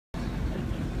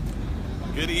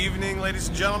Good evening, ladies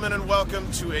and gentlemen, and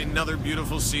welcome to another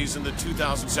beautiful season, the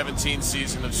 2017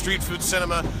 season of Street Food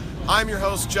Cinema. I'm your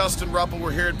host, Justin Rupple.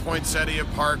 We're here at Poinsettia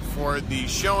Park for the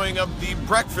showing of The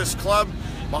Breakfast Club.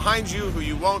 Behind you, who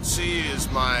you won't see,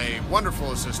 is my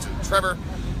wonderful assistant, Trevor,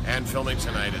 and filming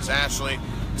tonight is Ashley.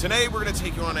 Today, we're going to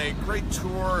take you on a great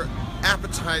tour,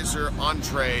 appetizer,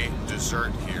 entree,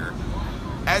 dessert here.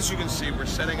 As you can see, we're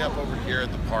setting up over here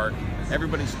at the park.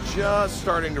 Everybody's just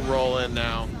starting to roll in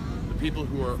now. People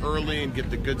who are early and get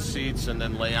the good seats and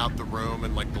then lay out the room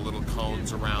and like the little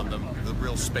cones around them, the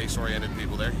real space-oriented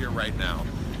people, they're here right now.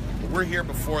 But we're here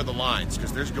before the lines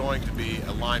because there's going to be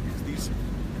a line because these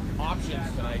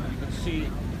options tonight, you can see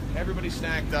everybody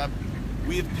stacked up.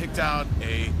 We have picked out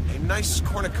a nice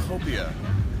cornucopia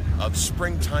of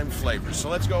springtime flavors. So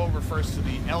let's go over first to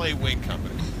the LA Wing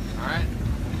Company. All right?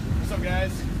 What's up,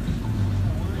 guys?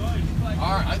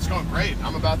 All right, it's going great.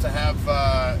 I'm about to have,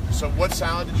 so what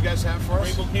salad did you guys have for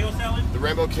us? Rainbow kale salad? The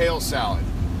rainbow kale salad.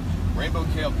 Rainbow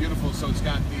kale, beautiful. So it's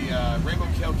got the rainbow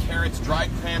kale carrots, dried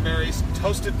cranberries,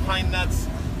 toasted pine nuts,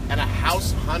 and a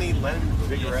house honey lemon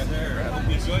vinaigrette. Yes, sir. I hope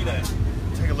you enjoy that.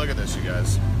 Take a look at this, you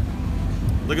guys.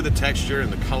 Look at the texture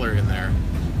and the color in there.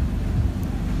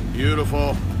 Beautiful.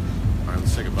 All right,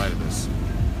 let's take a bite of this.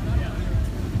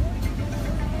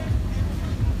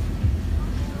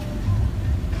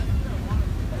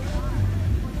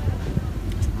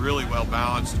 Really well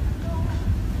balanced.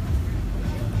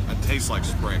 It tastes like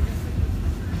spring.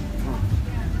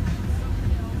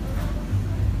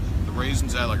 The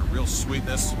raisins add like a real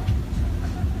sweetness,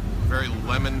 very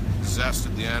lemon zest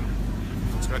at the end.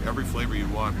 It's got every flavor you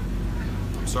want.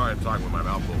 I'm sorry I'm talking with my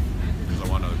mouth full because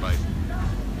I want another bite.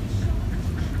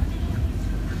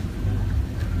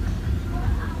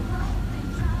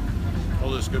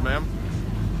 Hold this good, ma'am.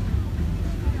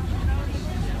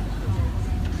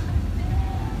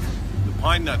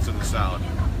 Pine nuts in the salad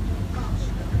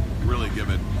really give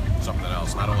it something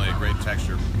else. Not only a great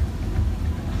texture,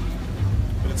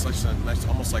 but it's like a nice,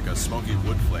 almost like a smoky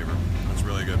wood flavor. It's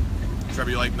really good.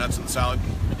 Trevor, you like nuts in the salad?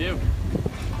 I do.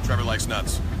 Trevor likes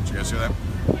nuts. Did you guys hear that?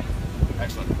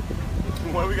 Excellent.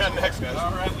 What do we got next, guys?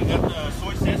 All right, we got the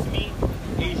soy sesame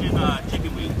Asian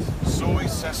chicken wings. Soy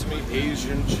sesame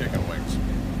Asian chicken wings.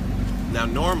 Now,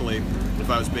 normally, if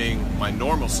I was being my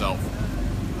normal self,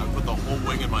 I'd put the whole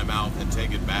wing in my mouth and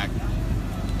take it back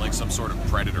like some sort of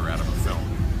predator out of a film.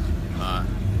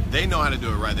 They know how to do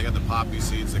it right. They got the poppy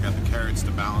seeds, they got the carrots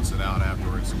to balance it out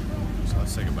afterwards. So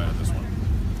let's take a bite of this one.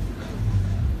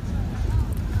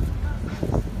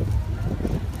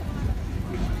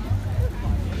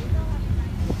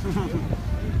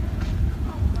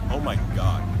 Oh my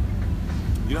God.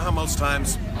 You know how most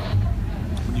times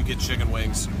when you get chicken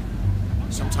wings,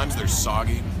 sometimes they're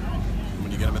soggy?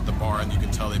 You get them at the bar and you can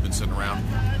tell they've been sitting around.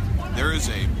 There is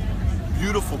a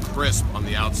beautiful crisp on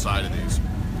the outside of these.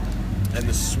 And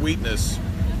the sweetness,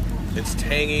 it's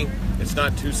tangy. It's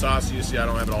not too saucy. You see, I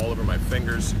don't have it all over my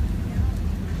fingers.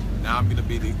 Now I'm gonna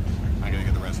get the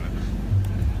rest of it.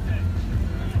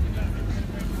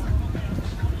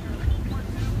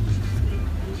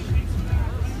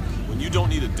 When you don't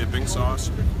need a dipping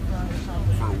sauce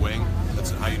for a wing,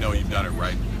 that's how you know you've done it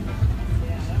right.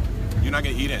 You're not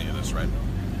going to eat any of this, right?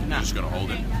 No. You're just going to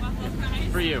hold it?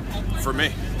 For you. For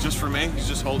me. Just for me. He's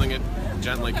just holding it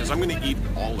gently because I'm going to eat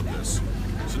all of this.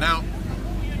 So now,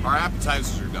 our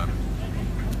appetizers are done.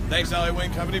 Thanks, LA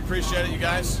Wing Company. Appreciate it, you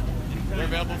guys. They're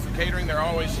available for catering. They're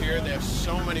always here. They have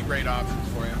so many great options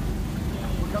for you.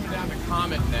 We're coming down to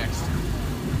Comet next.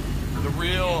 The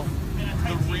real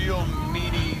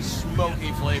meaty,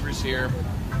 smoky flavors here.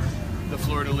 The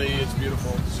fleur-de-lis, it's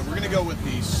beautiful. So we're gonna go with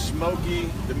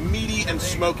the meaty and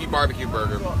smoky barbecue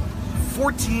burger.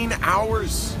 14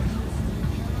 hours.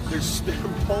 They're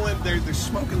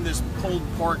smoking this pulled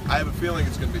pork. I have a feeling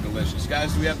it's gonna be delicious.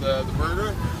 Guys, do we have the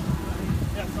burger?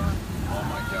 Yes, sir. Oh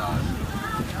my God.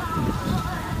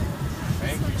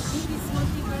 Thank you.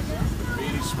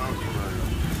 Meaty smoky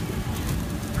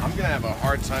burger. I'm gonna have a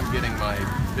hard time getting my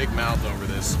big mouth over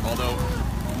this, although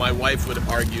my wife would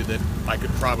argue that I could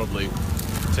probably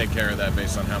take care of that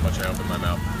based on how much I open my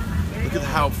mouth. Look at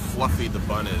how fluffy the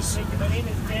bun is.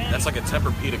 That's like a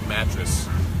Tempur-Pedic mattress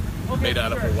made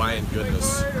out of Hawaiian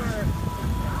goodness.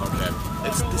 Okay.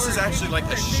 This is actually like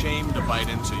a shame to bite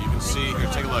into. You can see, here,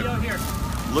 take a look.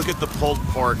 Look at the pulled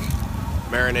pork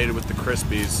marinated with the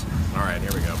Crispies. All right,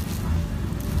 here we go.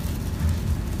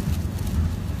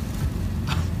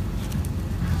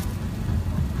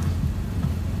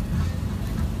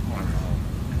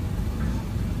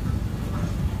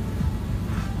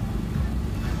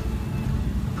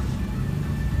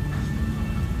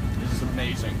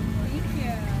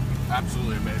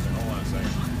 absolutely amazing. Hold on a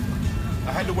second.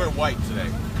 I had to wear white today.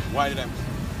 Why did I?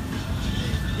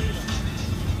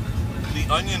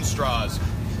 The onion straws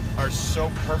are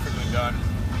so perfectly done.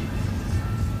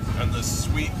 And the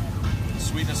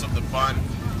sweetness of the bun.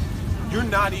 You're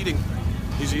not eating.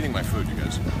 He's eating my food, you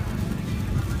guys.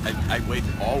 I wait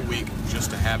all week just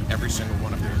to have every single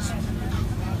one of these.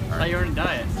 All right. You're on a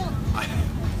diet.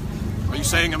 Are you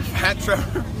saying I'm fat,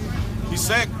 Trevor? He's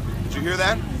sick. Did you hear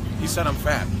that? He said I'm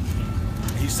fat.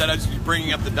 He said I was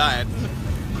bringing up the diet.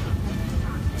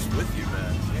 What's with you,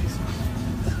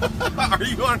 man? Are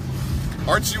you on?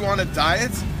 Aren't you on a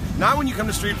diet? Not when you come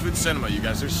to Street Food Cinema, you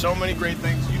guys. There's so many great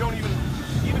things. You don't even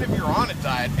if you're on a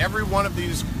diet, every one of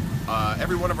these,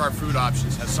 every one of our food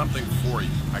options has something for you.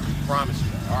 I can promise you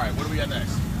that. All right, what do we got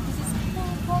next?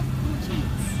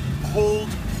 Pulled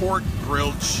pork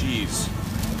grilled cheese.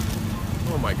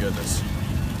 Oh my goodness.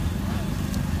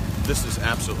 This is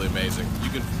absolutely amazing.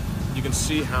 You can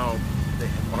see how they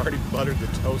have already buttered the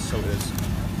toast, so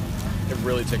they've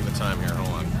really taken the time here. Hold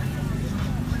on.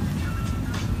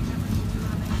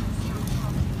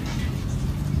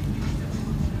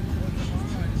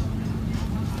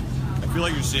 I feel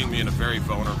like you're seeing me in a very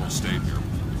vulnerable state here.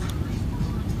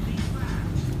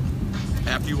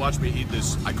 After you watch me eat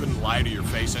this, I couldn't lie to your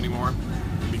face anymore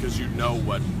because you know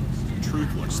what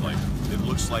truth looks like. It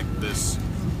looks like this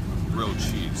grilled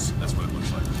cheese. That's what it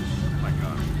looks like. Oh my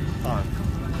God.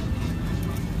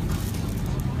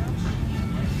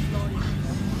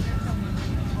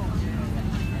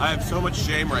 I have so much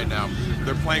shame right now.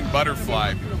 They're playing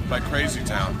Butterfly by Crazy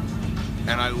Town,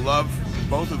 and I love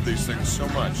both of these things so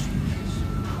much.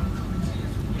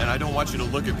 And I don't want you to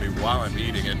look at me while I'm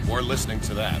eating it or listening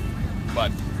to that.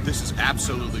 But this is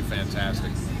absolutely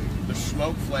fantastic. The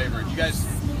smoke flavor. You guys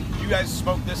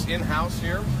smoke this in-house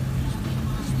here?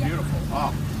 It's beautiful.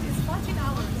 Oh. It's 14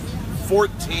 hours.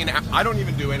 14 hours. I don't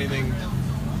even do anything.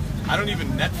 I don't even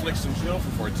Netflix and chill for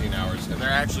 14 hours, and they're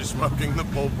actually smoking the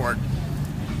pulled pork.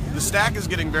 The stack is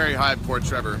getting very high, poor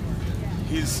Trevor.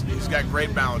 He's got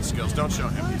great balance skills. Don't show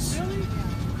him.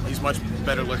 He's much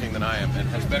better looking than I am and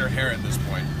has better hair at this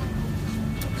point.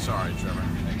 Sorry, Trevor.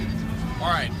 All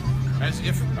right. All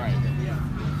right.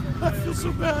 I feel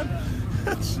so bad.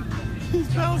 He's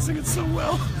balancing it so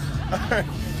well. All right.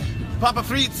 Papa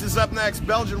Frites is up next.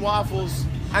 Belgian waffles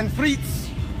and frites.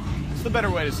 It's the better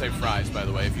way to say fries, by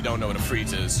the way, if you don't know what a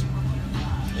frite is.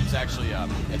 It's actually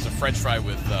it's a French fry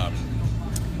with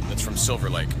that's from Silver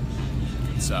Lake.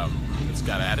 It's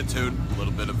got attitude, a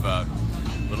little bit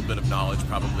of knowledge,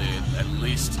 probably at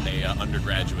least a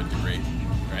undergraduate degree,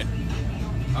 right?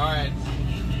 All right.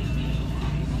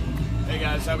 Hey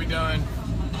guys, how we doing?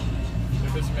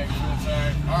 If this makes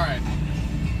sense, all right.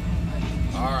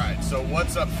 All right. So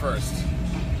what's up first?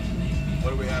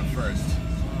 What do we have first?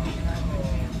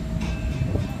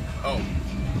 Oh,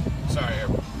 sorry.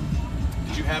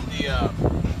 Did you have the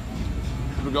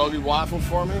bulgogi waffle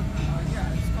for me?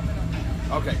 Yeah, it's coming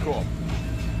up. Okay, cool.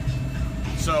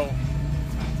 So,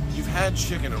 you've had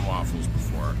chicken and waffles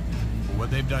before, but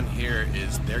what they've done here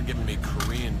is they're giving me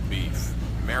Korean beef,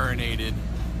 marinated,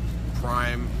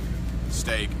 prime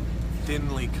steak,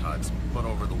 thinly cut, put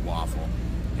over the waffle.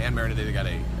 Hand marinated, they got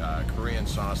a Korean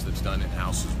sauce that's done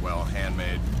in-house as well,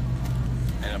 handmade.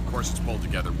 And of course it's pulled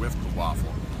together with the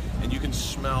waffle. And you can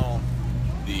smell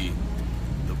the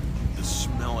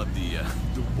smell of the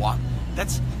waffle.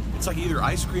 It's like either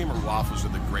ice cream or waffles are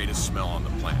the greatest smell on the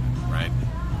planet, right?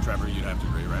 Trevor, you'd have to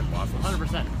agree, right? Waffles?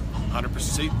 100%. 100%.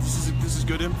 See, this is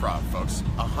good improv, folks.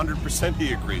 100%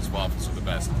 he agrees waffles are the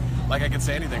best. Like I could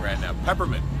say anything right now.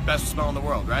 Peppermint, best smell in the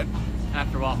world, right?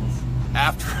 After waffles.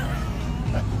 After.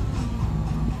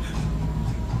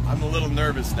 I'm a little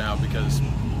nervous now because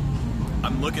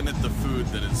I'm looking at the food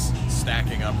that is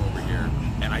stacking up over here,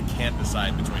 and I can't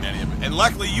decide between any of it. And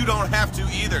luckily, you don't have to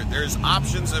either. There's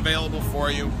options available for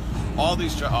you. All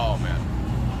these. Oh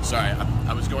man. Sorry,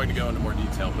 I was going to go into more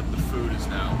detail, but the food is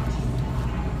now.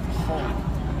 Holy.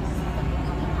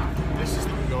 This is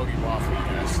the bulgogi waffle, you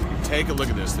guys. Take a look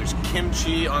at this. There's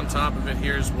kimchi on top of it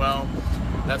here as well.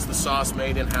 That's the sauce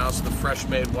made in-house, the fresh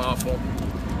made waffle.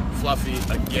 Fluffy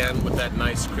again with that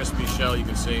nice crispy shell you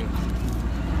can see.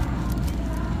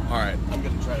 All right, I'm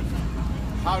gonna try to.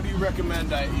 How do you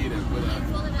recommend I eat it? With a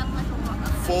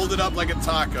fold it up like a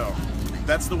taco.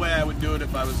 That's the way I would do it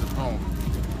if I was at home,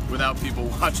 without people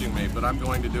watching me. But I'm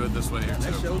going to do it this way here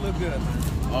too. That sure look good, man.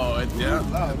 Oh, it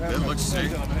looks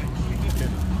sick.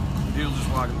 People just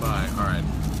walking by. All right.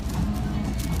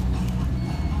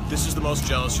 This is the most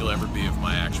jealous you'll ever be of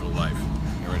my actual life.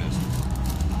 Here it is.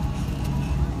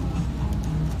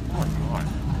 Oh my God.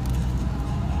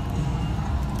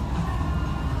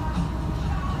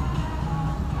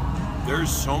 There's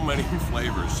so many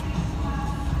flavors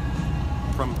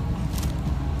from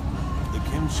the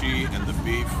kimchi and the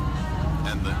beef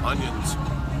and the onions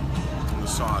and the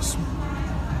sauce.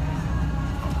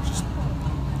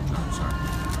 I'm sorry.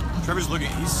 Trevor's looking,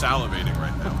 he's salivating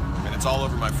right now. And it's all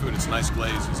over my food. It's nice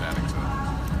glaze he's adding to it.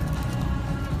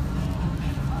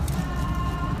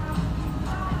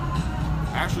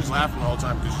 Ashley's laughing the whole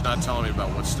time because she's not telling me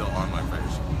about what's still on my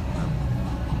face.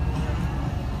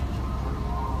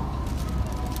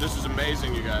 This is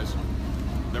amazing, you guys.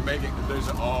 They're making,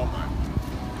 oh my.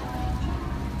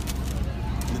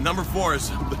 The number 4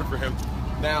 is up there for him.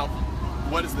 Now,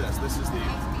 what is this? This is the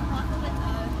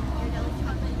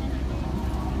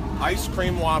ice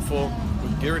cream waffle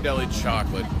with Ghirardelli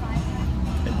chocolate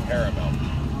and caramel.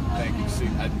 Thank you. See,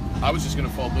 I was just gonna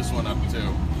fold this one up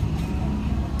too.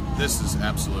 This is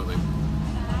absolutely.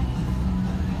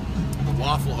 The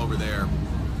waffle over there,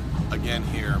 again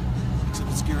here, except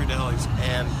it's Ghirardelli's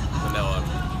and vanilla.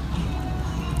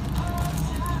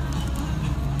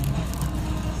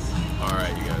 All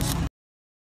right, you guys.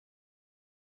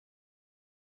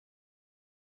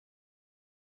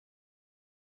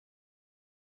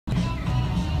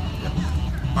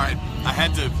 All right, I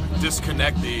had to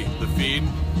disconnect the feed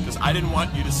because I didn't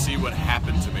want you to see what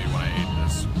happened to me when I ate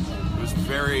this. It was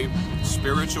very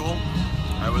spiritual.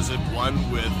 I was at one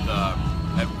with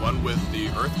the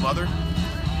Earth Mother.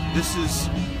 This is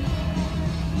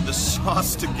the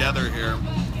sauce together here.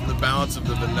 The balance of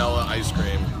the vanilla ice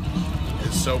cream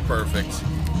is so perfect.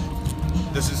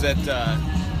 This is at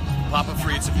Papa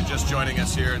Fried's if you're just joining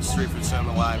us here at Street Food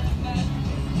Cinema Live.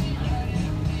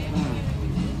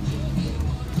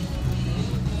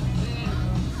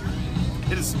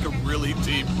 It is like a really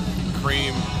deep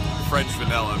cream French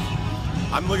vanilla.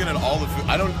 I'm looking at all the food.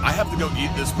 I have to go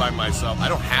eat this by myself. I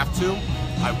don't have to,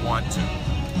 I want to.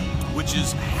 Which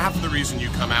is half of the reason you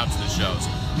come out to the shows.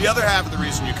 The other half of the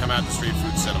reason you come out to Street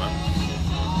Food Cinema.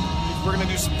 We're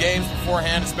gonna do some games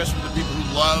beforehand, especially for the people who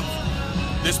love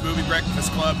this movie,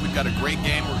 Breakfast Club. We've got a great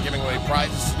game. We're giving away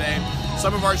prizes today.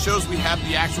 Some of our shows, we have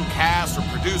the actual cast or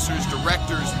producers,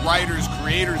 directors, writers,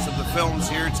 creators of the films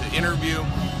here to interview.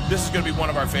 This is going to be one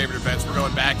of our favorite events. We're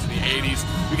going back to the 80s.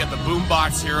 We got the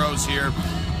Boombox Heroes here.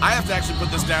 I have to actually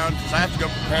put this down because I have to go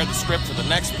prepare the script for the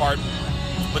next part.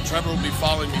 But Trevor will be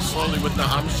following me slowly with the.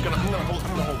 I'm gonna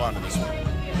hold on to this one.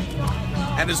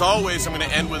 And as always, I'm going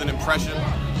to end with an impression.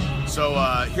 So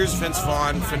here's Vince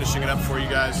Vaughn finishing it up for you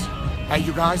guys. Hey,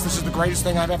 you guys, this is the greatest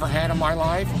thing I've ever had in my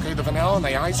life. Okay, the vanilla and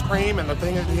the ice cream and the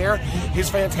thing in here. His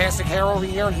fantastic hair over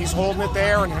here, and he's holding it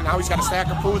there, and now he's got a stack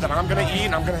of food that I'm gonna eat,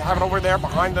 and I'm gonna have it over there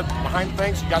behind the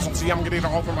thing, so you guys don't see I'm gonna eat it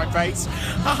all from my face.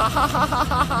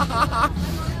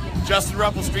 Justin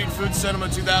Rupple, Street Food Cinema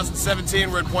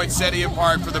 2017. We're at Poinsettia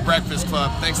Park for the Breakfast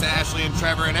Club. Thanks to Ashley and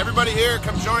Trevor and everybody here.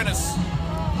 Come join us.